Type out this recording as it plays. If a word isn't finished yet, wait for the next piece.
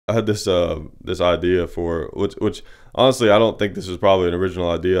I had this idea for which honestly I don't think this is probably an original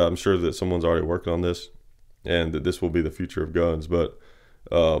idea. I'm sure that someone's already working on this, and that this will be the future of guns. But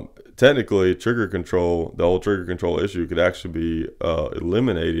technically, trigger control, the whole trigger control issue, could actually be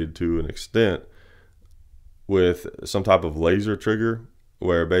eliminated to an extent with some type of laser trigger,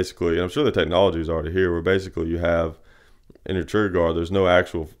 where basically, and I'm sure the technology is already here, where basically you have in your trigger guard, there's no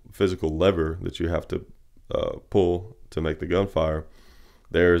actual physical lever that you have to pull to make the gun fire.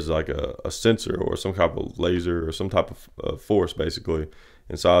 There's like a sensor or some type of laser or some type of force basically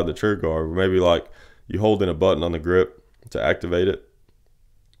inside the trigger guard, where maybe like you hold in a button on the grip to activate it,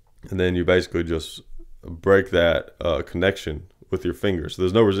 and then you basically just break that connection with your finger. So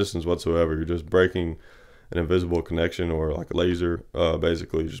there's no resistance whatsoever. You're just breaking an invisible connection, or like a laser.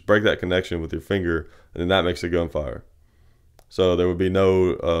 Basically, you just break that connection with your finger, and then that makes the gun fire. So there would be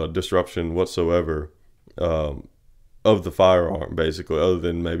no disruption whatsoever of the firearm, basically, other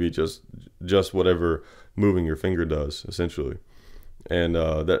than maybe just whatever moving your finger does, essentially. And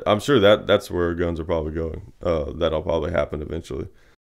that I'm sure that's where guns are probably going. That'll probably happen eventually.